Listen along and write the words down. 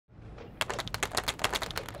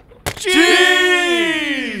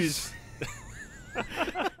Jeez!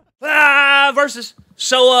 Versus.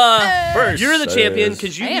 So, you're the champion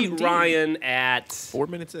because you beat Ryan at 4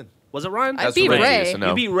 minutes in. Was it Ryan? I beat Ray.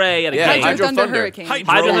 You beat Ray at a game. Hydro Thunder Hurricane.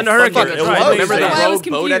 Hydro Thunder Hurricane. That's right. Remember that rogue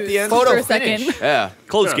boat at the end? For a second. Yeah.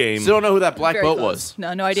 Close game. Still don't know who that black Very boat close.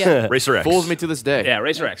 was. No idea. Racer X. Fools me to this day. Yeah,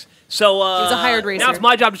 Racer X. So, He was a hired racer. now it's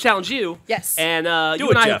my job to challenge you. Yes. And you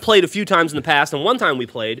it, and I Geoff. have played a few times in the past, and one time we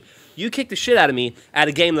played, you kicked the shit out of me at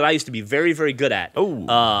a game that I used to be very, very good at.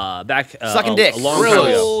 Oh. Back Sucking dick. a long time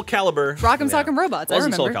ago. Soul Calibur. Rock'em Sock'em Robots. I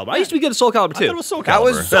Wasn't Soul remember. Calibur. I used to be good at Soul Calibur, I too. thought it was Soul Calibur. That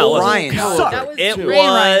was No, it wasn't. Ryan. That was It Ray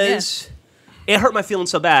and Ryan, was... It hurt my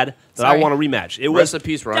feelings so bad that I Sorry. want a rematch. It Rest was in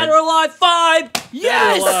peace, Dead Ryan. or Alive 5!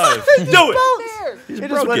 Yes! Alive. Do it! He's It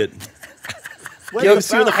broke just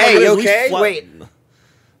it. Hey, you okay? Flat- Wait.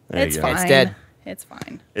 There It's you go. fine. It's dead. It's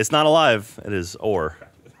fine. It's not alive. It is ore.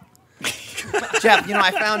 Jeff, you know, I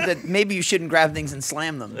found that maybe you shouldn't grab things and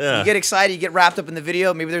slam them. Yeah. You get excited, you get wrapped up in the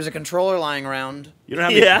video. Maybe there's a controller lying around. You don't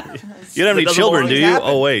have any, Yeah. you don't have any Doesn't children, do always you? happen.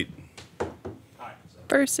 Oh, wait.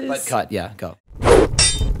 Versus. Cut. Yeah, go.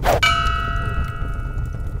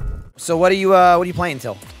 So what are you playing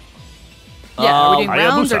till? Yeah, are we doing Hayabusa.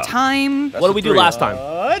 rounds or time? What did we do last time?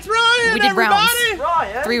 It's Ryan, We did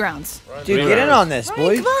rounds. 3 rounds. Dude, get in on this,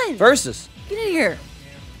 boy. come on. Versus. Get in here.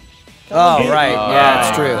 Oh, right. Yeah,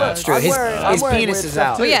 that's true. That's true. His penis is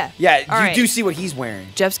out. Oh, yeah. Yeah, All you right. do see what he's wearing.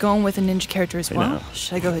 Jeff's going with a ninja character as well.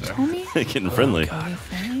 Should I go Hitomi? Getting friendly. Fine.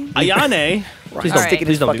 Ayane. Please All don't stick right.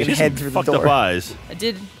 his Don't fucking She's head through the fucked up door. eyes. I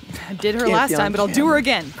did her Can't last be on time, but I'll do her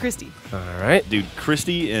again. Christy. All right. Dude,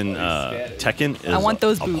 Christy in Tekken is I want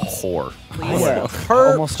those a boobs. whore.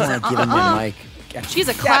 I almost want to give him the mic. She's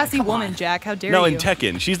a classy woman, Jack. How dare No, you? in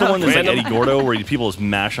Tekken. She's the one that's like Random. Eddie Gordo, where people just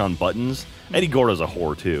mash on buttons. Eddie Gordo's a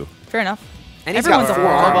whore, too. Fair enough. And he's Everyone's got a four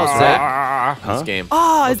whore. How about Zach? Huh? This game.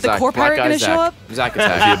 Oh, What's is the Zach? core Black pirate guy, going to show Zach. up? Zach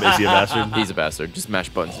attack. Is he a bastard? He's a bastard. Just mash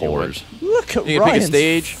buttons. you win. Whores. Look at You can pick a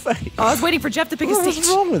stage. Oh, I was waiting for Jeff to pick a stage.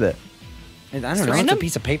 wrong with it? I don't know. It's random? a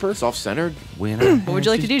piece of paper. Soft-centered. What would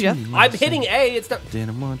you like to do, Jeff? I'm hitting A. It's not.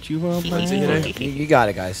 Didn't want you on my You got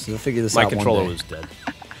it, guys. You'll figure this My out controller one day. was dead.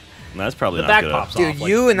 That's probably The not back good. pops Dude, off.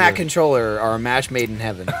 you and that controller are a match made in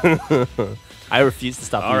heaven. I refuse to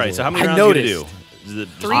stop. All right, using so how it. many I rounds are you noticed. going to do? Is it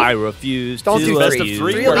just I refuse. Don't to do best three. of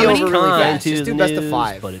three? Three will How be many over really times fast. Just do best of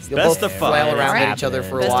five. But it's You'll best both of flail five. around Alright. at each other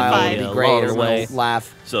for a Best of while. five. It'll be great. Everyone will Days.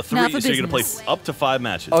 laugh. So Now three, for so you're going to play business. up to 5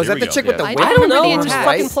 matches. Oh, is Here that we the go. chick with the I whip? I don't know. the I'm just attack.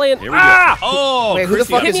 fucking playing. Here we go. Oh, Wait, who the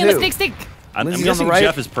Christy. fuck Hit is me in the who? snake stick. I'm Lindsay's on guessing the right?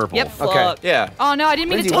 Jeff is purple. Yep. Okay. Fuck. Yeah. Oh, no, I didn't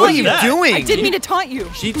mean Lindsay, to what taunt are you you. doing? I didn't mean to taunt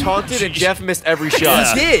you. She taunted and Jeff missed every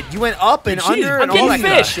shot. He did. You went up and Dude, under and I'm all that getting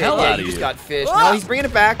kind of fish. shit. Hell Yeah, out of you just you. got fish. No, he's bringing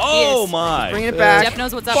it back. Oh, Yes. my. Bringing it back. Jeff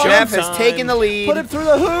knows what's up. Jeff Showtime. has taken the lead. Put it through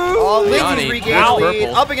the hoop. Oh, Lindsay's Yanni, regained Ow. the lead.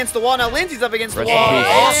 Purple. Up against the wall. Now Lindsay's up against the Rest wall. in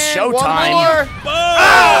peace. And Showtime. one more.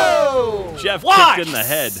 Boom! Jeff Why? kicked in the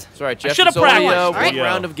head. That's right, Jeff. should've It's only, practiced. one Alright.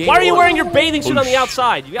 round of game. Why are you one. wearing your bathing suit on the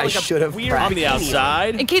outside? You got I like a should've weird On the bikini.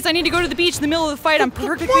 outside. In case I need to go to the beach in the middle of the fight, I'm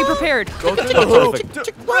perfectly prepared. Go through the hoop.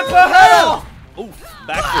 What the hell? Oof,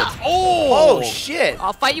 backflips. Oh! Oh, shit.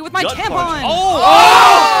 I'll fight you with my Gut punch. tampon.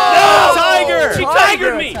 Oh! Tiger! She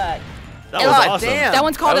tigered me. That was God awesome. damn. That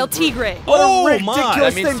one's called El Tigre. Oh, ridiculous my.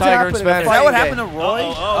 That means thing to tiger in happen in a Spanish. Is that what fighting happened to game. Roy?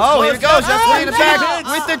 Oh, Oh, here it goes. That's playing it attack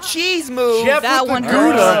with the cheese move. Jeff That with one the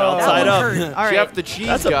hurt. Gouda. That Outside one up. hurt. All right. Jeff the cheese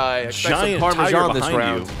That's a guy. Expect some giant Parmesan tiger this behind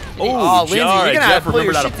round. you. Oh, Lindsay, you're all right, going to Jeff, have to pull your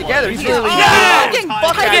remember shit to together. play. He's literally Yeah! getting Tiger.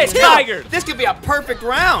 fucking Get killed. tigered. This could be a perfect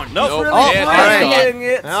round. Nope. Nope. Oh, Yeah, all right. Getting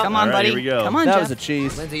it. Come All on, right, buddy. here we go. Come on, That Jeff. was a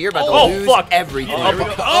cheese. Lindsay, you're about to Oh, lose fuck. everything. Oh, here we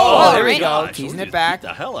go. Oh, there right. we go. Gosh, Teasing we it just back. beat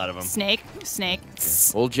the hell out of him. Snake.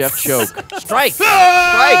 Old Jeff choke. Strike. Strike.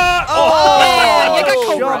 Yeah, you got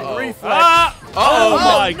Cobra. Shot reflex. Oh,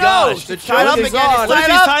 my no. gosh. The tied up choke again. is on. It's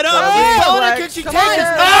Lindsay's tied up. Oh, Reflex. could she take Come on. this?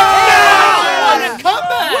 Oh, what a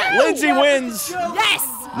comeback. Lindsay wins. Yes.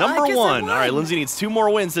 Number I guess I one. won. All right, Lindsay needs 2 more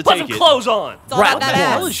wins to Put take some it. clothes on. It's all about What the that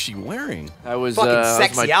hell ass. is she wearing? That was Fucking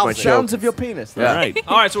sexy my outfit. choke. Sounds of your penis. Yeah. All right.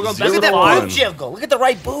 All right, so we're going Zero best Look of at that One. boob five. jiggle. Look at the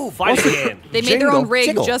right boob. Fight again. They made their own Jingle. rig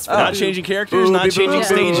Jiggle. just for Not you. changing characters, not changing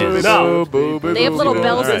stages. No. They have little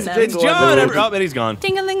bells in them. It's John. Oh, and he's gone.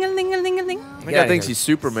 Ding-a-ling-a-ling-a-ling-a-ling. That guy thinks he's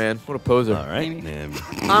Superman. What a poser. All right. Maybe. And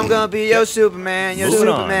I'm gonna be your Superman, your Moving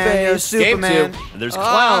on. Superman, your Game Superman. two. there's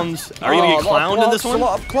clowns. Are you going to get clowned in this one? A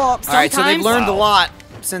lot of clops. All right, so they've Sometimes- learned a lot.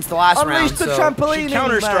 since the last round. Unleash the So trampoline.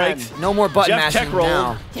 Counter-striked. no more button Jeff mashing tech rolled.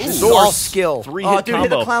 now. Ooh. This is all skill. Three-hit Dude, combo.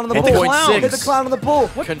 hit the clown on the Hit bull. the clown. Hit the clown on the bull.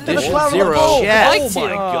 Condition Hit the clown on the 0. bull. Yes. Oh my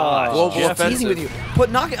gosh. Global Jeff offensive. Teasing with you.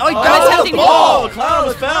 Put knock it. Oh, he Oh, bounced it's off tempting the me. ball. Oh, the clown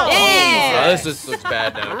almost fell. Yeah. This looks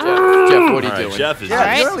bad now, Jeff. Jeff, what are you All right, doing? Jeff is Yeah,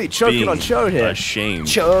 Alright. you're really choking being on Chode here. ashamed.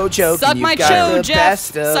 Cho, Suck my cho, Jeff.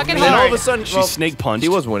 Suck it And then all of a hard. sudden, She snake punched. he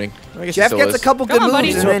was winning. I guess Jeff he still gets is. a couple Come good on, moves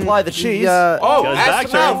buddy. and To then apply the cheese. Oh, Goes ass back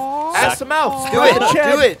to turn. mouth. Ass to mouth. do it.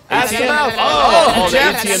 Do it. Ass to mouth. Oh, the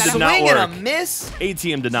Jeff, ATM did not swing and a work. miss.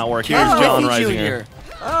 ATM did not work. Here's Oh, John Ricky Reisinger. Jr.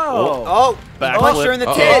 Oh. Oh, Back punch flip. her in the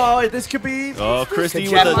tit. Oh, this could be. Oh, Christy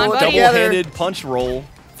with Jeff, a come on, buddy. double-handed punch roll.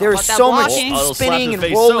 There About is that so much blocking. Oh, spinning slap and the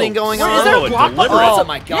face. rolling So- going Wait, on. is there a block button? Oh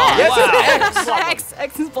my god. Yeah.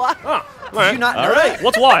 X is block. Did you not know All right. that?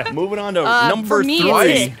 What's why? Moving on to For number me, 3.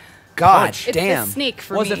 it's God It's damn. the snake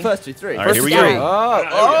for What's me. the first two? Three. All right, here we First go.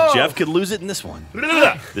 Oh. Jeff could lose it in this one.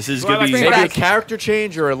 This is going to be... Bring it Maybe a back. character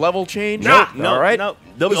change or a level change. No, no, All right. no.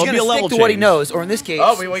 There'll He's be a gonna level stick to what he change. knows, or in this case,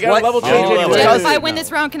 Oh, we got what a level Oh, change level anyway. Jeff, change. if I win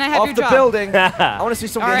this round, can I have Off your the job? building. I want to see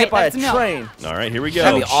someone All get hit right, by a that's a no. train. All right, here we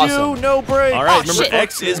That'd go. be awesome. Shoe, no break. All right, Oh, remember shit.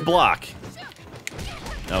 X is block.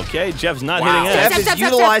 Okay, Jeff's not hitting Jeff X. is Stop,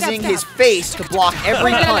 stop, utilizing stop, his stop. face to block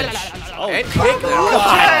every punch. Oh, And kick.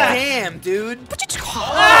 God damn, dude.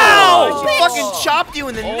 Oh, she fucking chopped you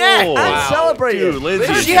in the neck. Oh, And celebrated. dude,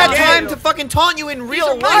 Lindsay. She had time to fucking taunt you in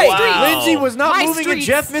real my life. streets. Wow. Lindsay was not My moving, and streets.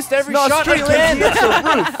 Jeff missed every Not shot street, again. Lindsay. It's a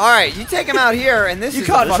roof. All right, you take him out here, and this You is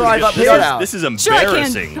can't a fucking drive up This here. is, shutout. this is Sure, I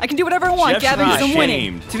embarrassing. can. I can do whatever I want. Jeff should Gavin, be because I'm winning.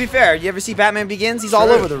 ashamed. To be fair, you ever see Batman Begins? He's all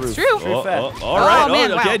over the roof. It's true. Oh, fair. all right. Oh,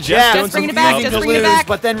 man, okay, wow. Jeff Yeah, doing just bring some it back, nothing just to bring it lose. back.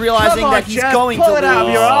 But then realizing Come on, that he's Jeff, going pull to it out of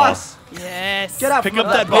lose. your ass. Yes. Get out Pick from up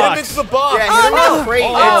that that. Hit him box. into the box. Yeah, hit him with the crate.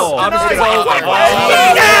 Oh, Obviously. wow.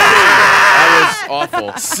 That was awful.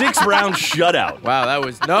 6-round shutout. Wow, that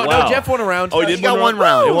was no, Wow. no. Jeff won a round. Oh, he did She got one He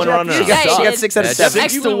round. won Jeff, one you round. got- She got Yeah, 6 out of yeah, 7.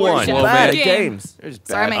 Jeff- 6 to Excellent 1. work, Jeff. Well, Bad man. at games.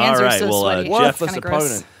 Sorry, my hands All are right, so well, sweaty. Jeff, Worthless Kinda gross.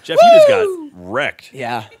 opponent. Jeff, you just got wrecked.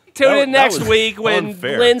 Yeah. Tune That in next was week when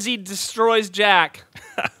unfair. Lindsay destroys Jack.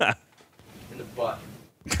 In the butt.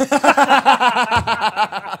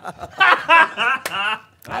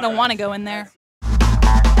 I don't want to go in there.